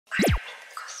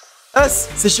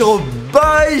C'est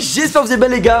ShyroBoy, j'espère que vous allez bien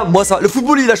les gars. Moi ça va, le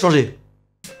football il a changé.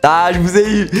 Ah je vous ai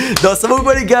eu. Non ça va ou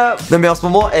pas les gars? Non mais en ce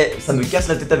moment ça me casse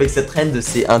la tête avec cette trend.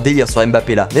 C'est un délire sur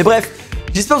Mbappé là. Mais bref,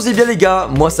 j'espère que vous allez bien les gars.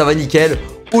 Moi ça va nickel.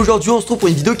 Aujourd'hui on se trouve pour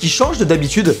une vidéo qui change de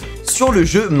d'habitude sur le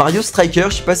jeu Mario Striker.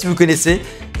 Je sais pas si vous connaissez.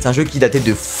 C'est un jeu qui datait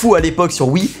de fou à l'époque sur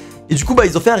Wii. Et du coup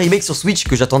ils ont fait un remake sur Switch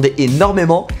que j'attendais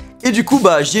énormément. Et du coup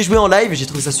j'y ai joué en live, j'ai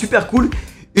trouvé ça super cool.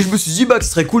 Et je me suis dit que ce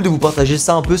serait cool de vous partager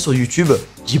ça un peu sur YouTube.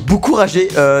 J'ai beaucoup ragé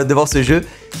devant ce jeu.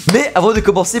 Mais avant de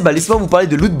commencer, laissez-moi vous parler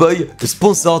de LootBoy, le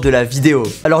sponsor de la vidéo.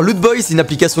 Alors LootBoy, c'est une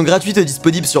application gratuite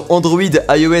disponible sur Android,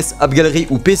 iOS, App Gallery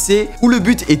ou PC, où le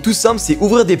but est tout simple, c'est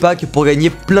ouvrir des packs pour gagner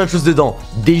plein de choses dedans.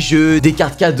 Des jeux, des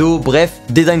cartes cadeaux, bref,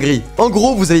 des dingueries. En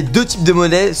gros, vous avez deux types de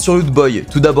monnaie sur LootBoy.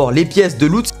 Tout d'abord, les pièces de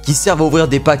loot qui servent à ouvrir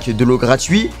des packs de l'eau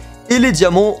gratuits. Et les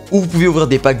diamants où vous pouvez ouvrir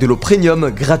des packs de l'eau premium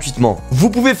gratuitement. Vous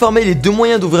pouvez farmer les deux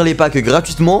moyens d'ouvrir les packs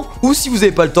gratuitement, ou si vous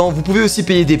n'avez pas le temps, vous pouvez aussi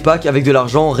payer des packs avec de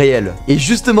l'argent réel. Et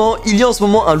justement, il y a en ce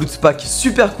moment un Lootpack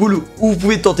super cool où vous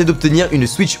pouvez tenter d'obtenir une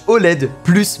Switch OLED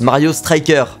plus Mario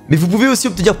Striker. Mais vous pouvez aussi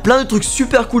obtenir plein de trucs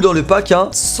super cool dans le pack,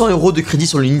 100 € de crédit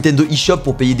sur le Nintendo eShop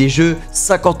pour payer des jeux,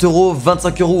 50 €,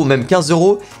 25 € ou même 15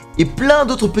 €. Et plein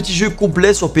d'autres petits jeux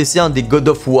complets sur PC, des God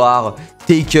of War,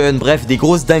 Taken, bref, des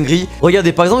grosses dingueries.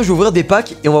 Regardez, par exemple, je vais ouvrir des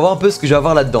packs et on va voir un peu ce que je vais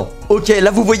avoir là-dedans. Ok,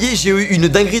 là vous voyez, j'ai eu une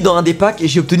dinguerie dans un des packs et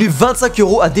j'ai obtenu 25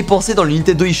 € à dépenser dans le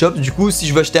Nintendo eShop. Du coup, si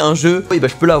je veux acheter un jeu,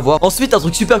 je peux l'avoir. Ensuite, un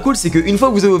truc super cool, c'est qu'une fois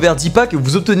que vous avez ouvert 10 packs,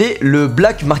 vous obtenez le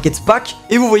Black Market Pack.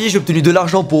 Et vous voyez, j'ai obtenu de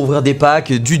l'argent pour ouvrir des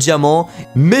packs, du diamant.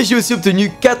 Mais j'ai aussi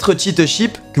obtenu 4 cheat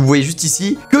ships, que vous voyez juste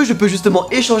ici, que je peux justement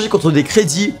échanger contre des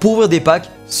crédits pour ouvrir des packs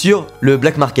sur le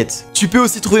Black Market. Tu peux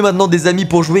aussi trouver maintenant des amis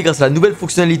pour jouer grâce à la nouvelle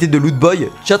fonctionnalité de LootBoy,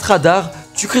 Chat Radar.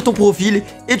 Tu crées ton profil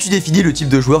et tu définis le type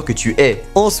de joueur que tu es.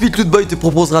 Ensuite, LootBoy te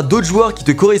proposera d'autres joueurs qui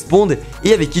te correspondent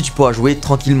et avec qui tu pourras jouer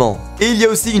tranquillement. Et il y a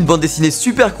aussi une bande dessinée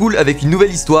super cool avec une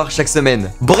nouvelle histoire chaque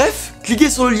semaine. Bref, cliquez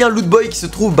sur le lien LootBoy qui se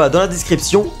trouve dans la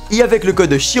description et avec le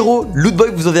code ShyroBoy,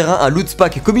 LootBoy vous enverra un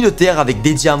Lootpack communautaire avec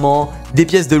des diamants, des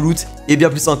pièces de loot et bien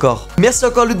plus encore. Merci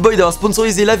encore LootBoy d'avoir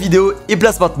sponsorisé la vidéo et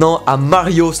place maintenant à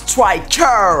Mario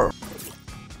Striker.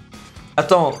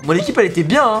 Attends, mon équipe elle était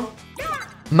bien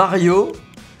Mario,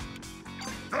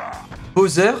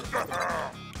 Bowser,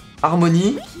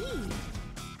 Harmony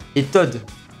et Todd.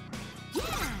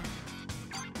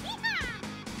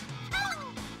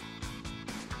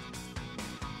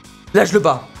 Là je le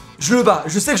bats,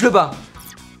 je sais que je le bats.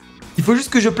 Il faut juste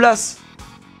que je place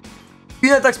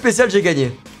une attaque spéciale, j'ai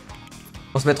gagné.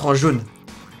 On va se mettre en jaune.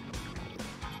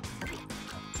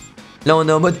 Là on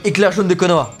est en mode éclair jaune de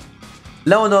Konoha.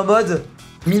 Là on est en mode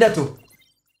Minato.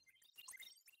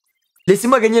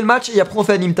 Laissez-moi gagner le match et après on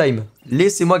fait anime time.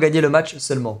 Laissez-moi gagner le match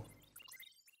seulement.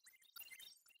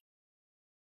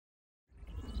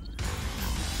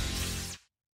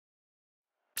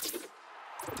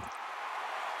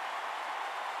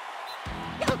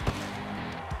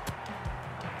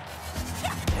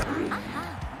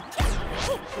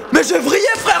 Mais je vrillais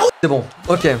frérot. C'est bon,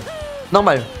 ok.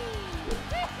 Normal.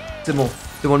 C'est bon,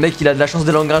 le mec il a de la chance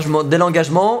dès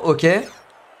l'engagement, ok.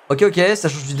 Ok, ça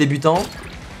change du débutant.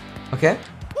 Ok.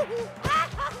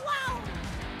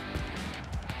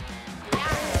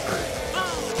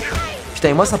 Putain,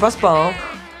 et moi ça passe pas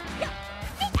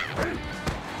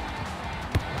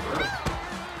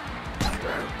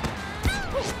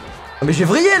Ah, mais j'ai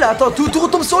vrillé là, attends, tout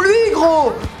retombe sur lui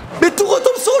gros. Mais tout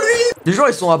retombe sur lui. Les gens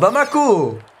ils sont à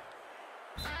Bamako.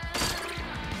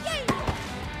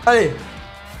 Allez.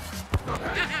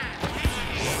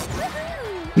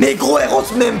 Mais gros elle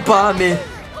rentre même pas, mais...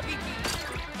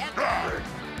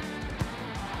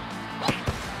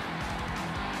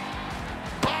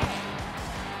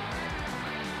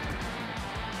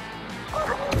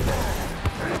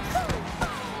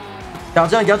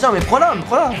 Gardien, mais prends-la,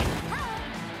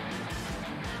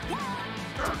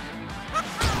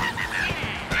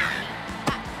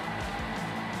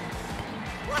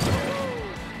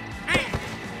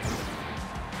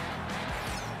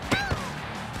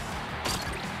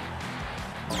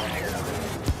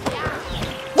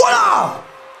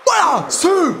 Voilà,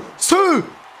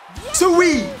 ce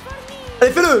oui.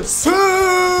 Allez, fais-le.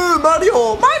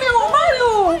 Mario.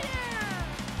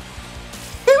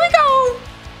 Here we go.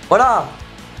 Voilà.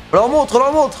 On leur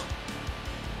montre.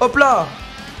 Hop là.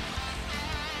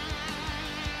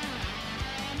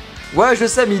 Ouais, je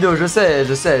sais, Mino, je sais.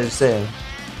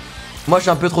 Moi, je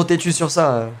suis un peu trop têtu sur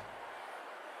ça.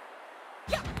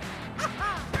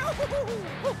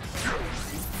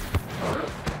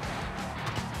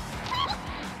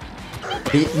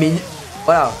 Mais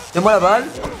voilà, donne-moi la balle.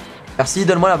 Merci,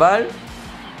 donne-moi la balle.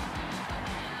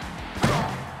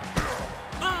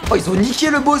 Oh, ils ont niqué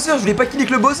le bosser. Je voulais pas qu'il nique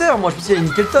le bosser. Moi, je me suis dit, il allait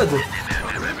niquer le Todd.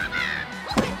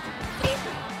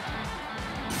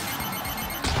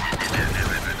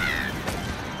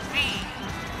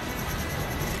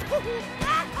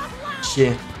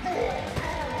 Chier.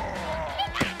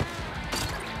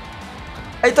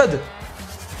 Hey, Todd.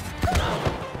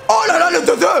 Oh là là, le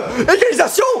 2-2.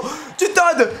 Égalisation. Tu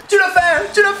Todd. Tu le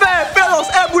fais. Fais la danse.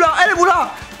 Elle est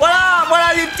boula.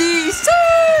 Voilà les petits.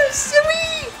 C'est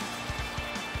oui.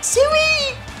 C'est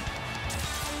oui.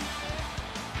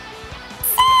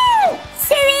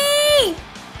 C'est oui.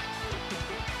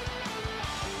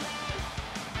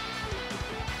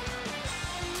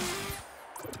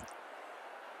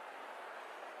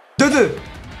 2-2.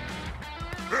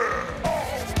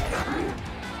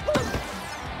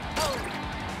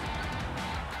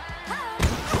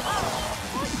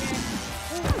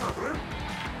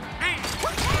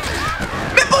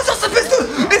 Mais bon, ça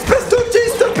espèce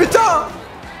d'autiste, putain.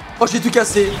 Oh, j'ai tout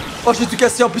cassé. En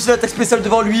plus, il a l'attaque spéciale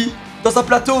devant lui, dans un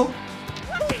plateau.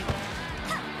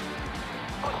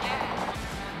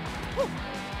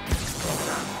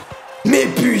 Mais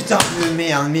putain de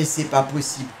merde, mais c'est pas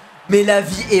possible. Mais la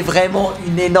vie est vraiment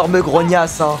une énorme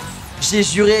grognasse, hein. J'ai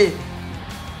juré.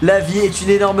 La vie est une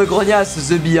énorme grognasse,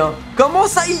 The Bee, hein. Comment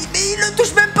ça mais il le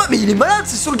touche même pas. Mais il est malade,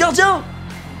 c'est sur le gardien.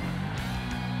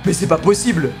 Mais c'est pas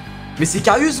possible. Mais c'est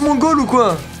Carius, mon goal ou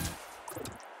quoi?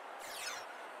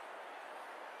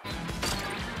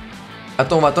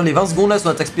 Attends, on va attendre les 20 secondes là, son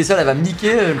attaque spéciale, elle va me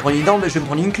niquer. Je vais me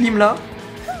prendre une clim là.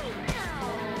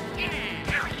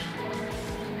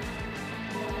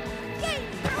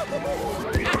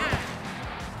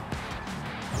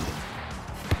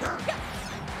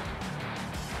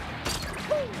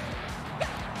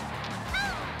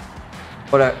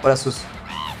 Voilà, voilà sauce.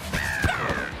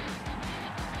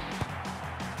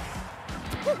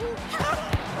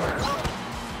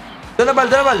 Donne la balle.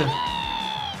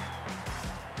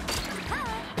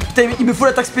 Putain, il me faut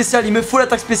l'attaque spéciale,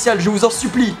 je vous en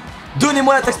supplie.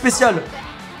 Donnez-moi l'attaque spéciale.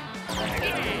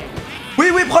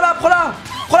 Oui, prends-la.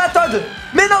 Prends-la, Todd.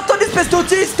 Mais non, Todd, espèce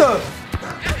d'autiste.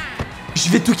 Je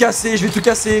vais tout casser.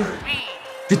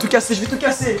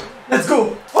 Let's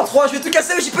go. 3-3, je vais tout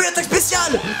casser, mais j'ai pas eu l'attaque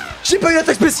spéciale. J'ai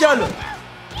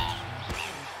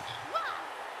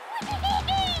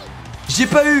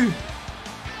pas eu.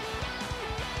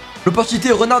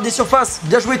 L'opportunité, renard des surfaces.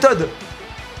 Bien joué, Todd.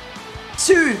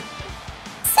 Su.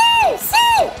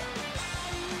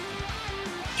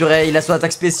 Purée, il a son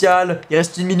attaque spéciale. Il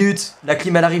reste 1 minute. La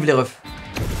clim, elle arrive, les refs.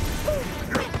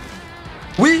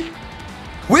 Oui.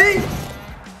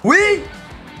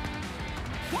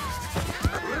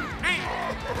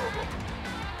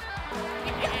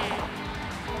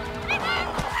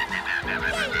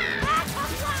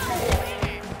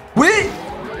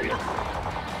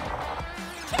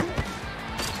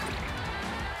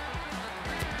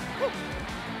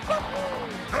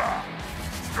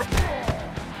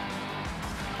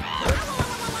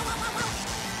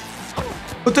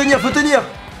 Faut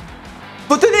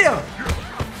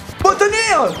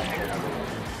tenir.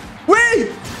 Oui.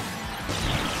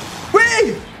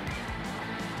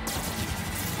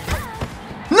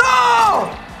 Non.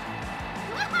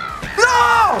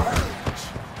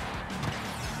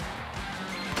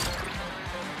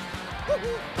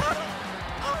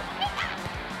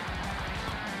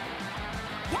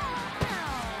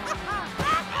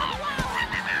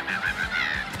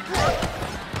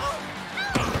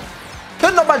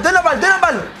 Donne la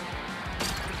balle.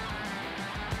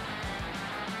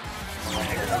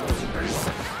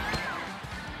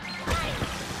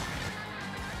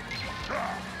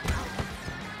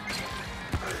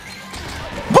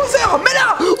 Bowser,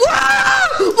 mets-la.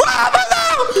 Ouah,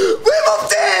 Bowser. Oui, mon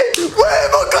petit. Oui,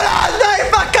 mon collage. Viens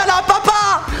faire câlin, papa.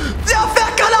 Viens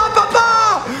faire câlin,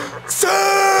 papa.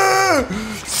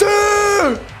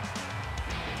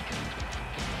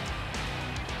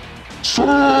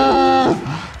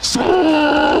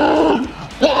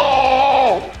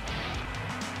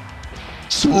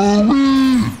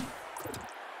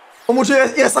 Oh mon dieu,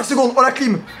 il reste 5 secondes. On la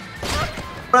clim.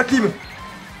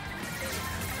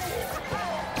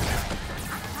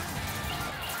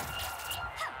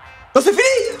 Non, c'est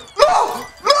fini. Non.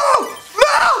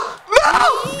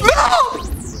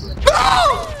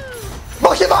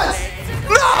 Bon, Evans.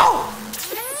 Non.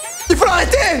 Il faut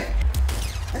l'arrêter.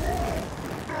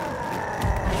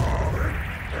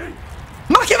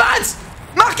 Mark Evans.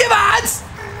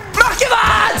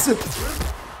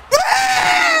 Oui.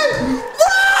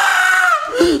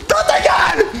 Dans ta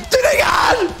gueule. Tu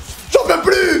dégages. J'en peux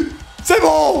plus. C'est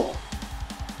bon.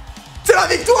 C'est la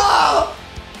victoire.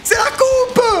 C'est la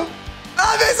coupe.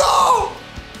 La maison.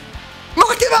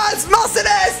 Mark Evans, main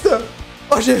céleste.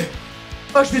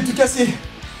 je vais tout casser.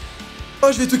 Oh,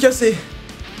 je vais tout casser.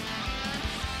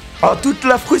 Oh, toute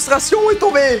la frustration est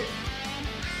tombée.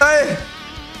 Allez.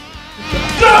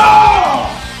 Dehors.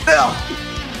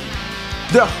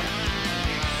 Dehors.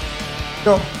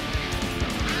 Non.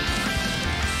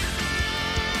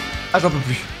 Ah, j'en peux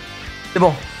plus. C'est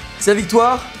bon. C'est la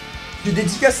victoire. J'ai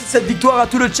dédicacé cette victoire à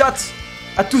tout le chat.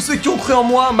 À tous ceux qui ont cru en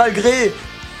moi malgré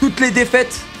toutes les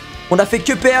défaites. On a fait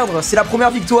que perdre. C'est la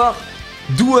première victoire.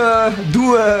 D'où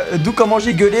comment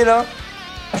j'ai gueulé là.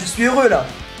 Ah, je suis heureux là.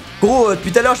 Gros,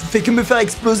 depuis tout à l'heure, je fais que me faire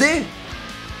exploser.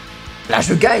 Là,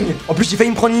 je gagne. En plus, j'ai failli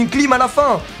me prendre une clim à la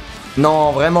fin.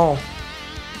 Non, vraiment.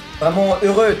 Vraiment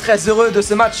heureux, très heureux de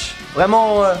ce match.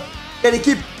 Vraiment, quelle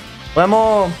équipe.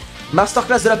 Vraiment,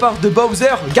 masterclass de la part de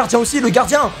Bowser. Le gardien aussi, le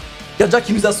gardien. Le gardien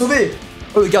qui nous a sauvés.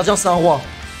 Oh, le gardien, c'est un roi.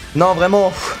 Non,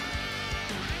 vraiment.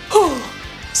 Oh,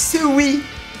 c'est oui.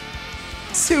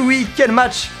 C'est oui, quel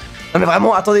match. Non, mais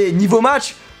vraiment, attendez, niveau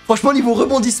match, franchement, niveau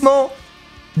rebondissement,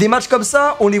 des matchs comme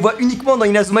ça, on les voit uniquement dans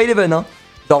Inazuma Eleven. Hein.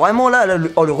 Genre vraiment là,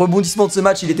 le rebondissement de ce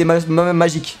match, il était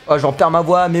magique. Oh, j'en perds ma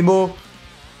voix, mes mots.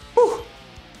 Ouh.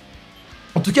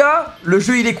 En tout cas, le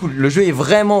jeu, il est cool. Le jeu est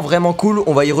vraiment, vraiment cool.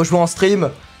 On va y rejouer en stream.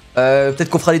 Peut-être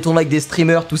qu'on fera des tournois avec des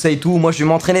streamers, tout ça et tout. Moi, je vais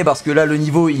m'entraîner parce que là, le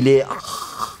niveau, il est...